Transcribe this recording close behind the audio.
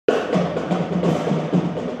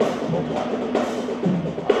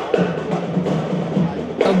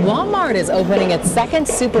Walmart is opening its second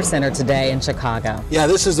Supercenter today in Chicago. Yeah,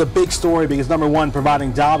 this is a big story because number one,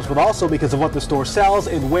 providing jobs, but also because of what the store sells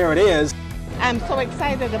and where it is. I'm so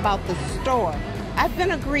excited about the store. I've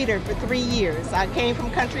been a greeter for 3 years. I came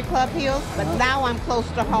from Country Club Hills, but now I'm close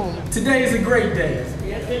to home. Today is a great day.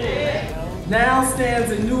 Yes, it is. Now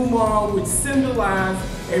stands a new mall which symbolizes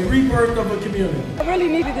a rebirth of a community. I really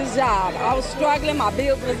needed this job. I was struggling, my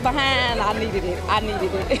bills was behind, I needed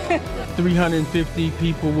it. 350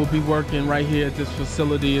 people will be working right here at this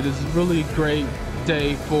facility. It is a really great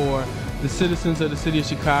day for the citizens of the city of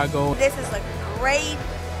Chicago. This is a great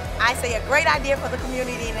idea for the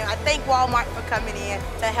community, and I thank Walmart for coming in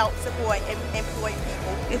to help support and employ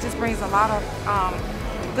people. It just brings a lot of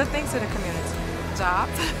good things to the community.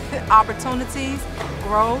 Jobs, opportunities,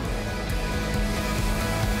 growth.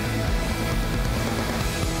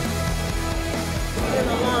 It's been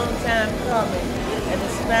a long time coming, and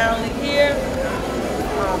it's finally here.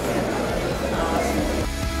 Awesome.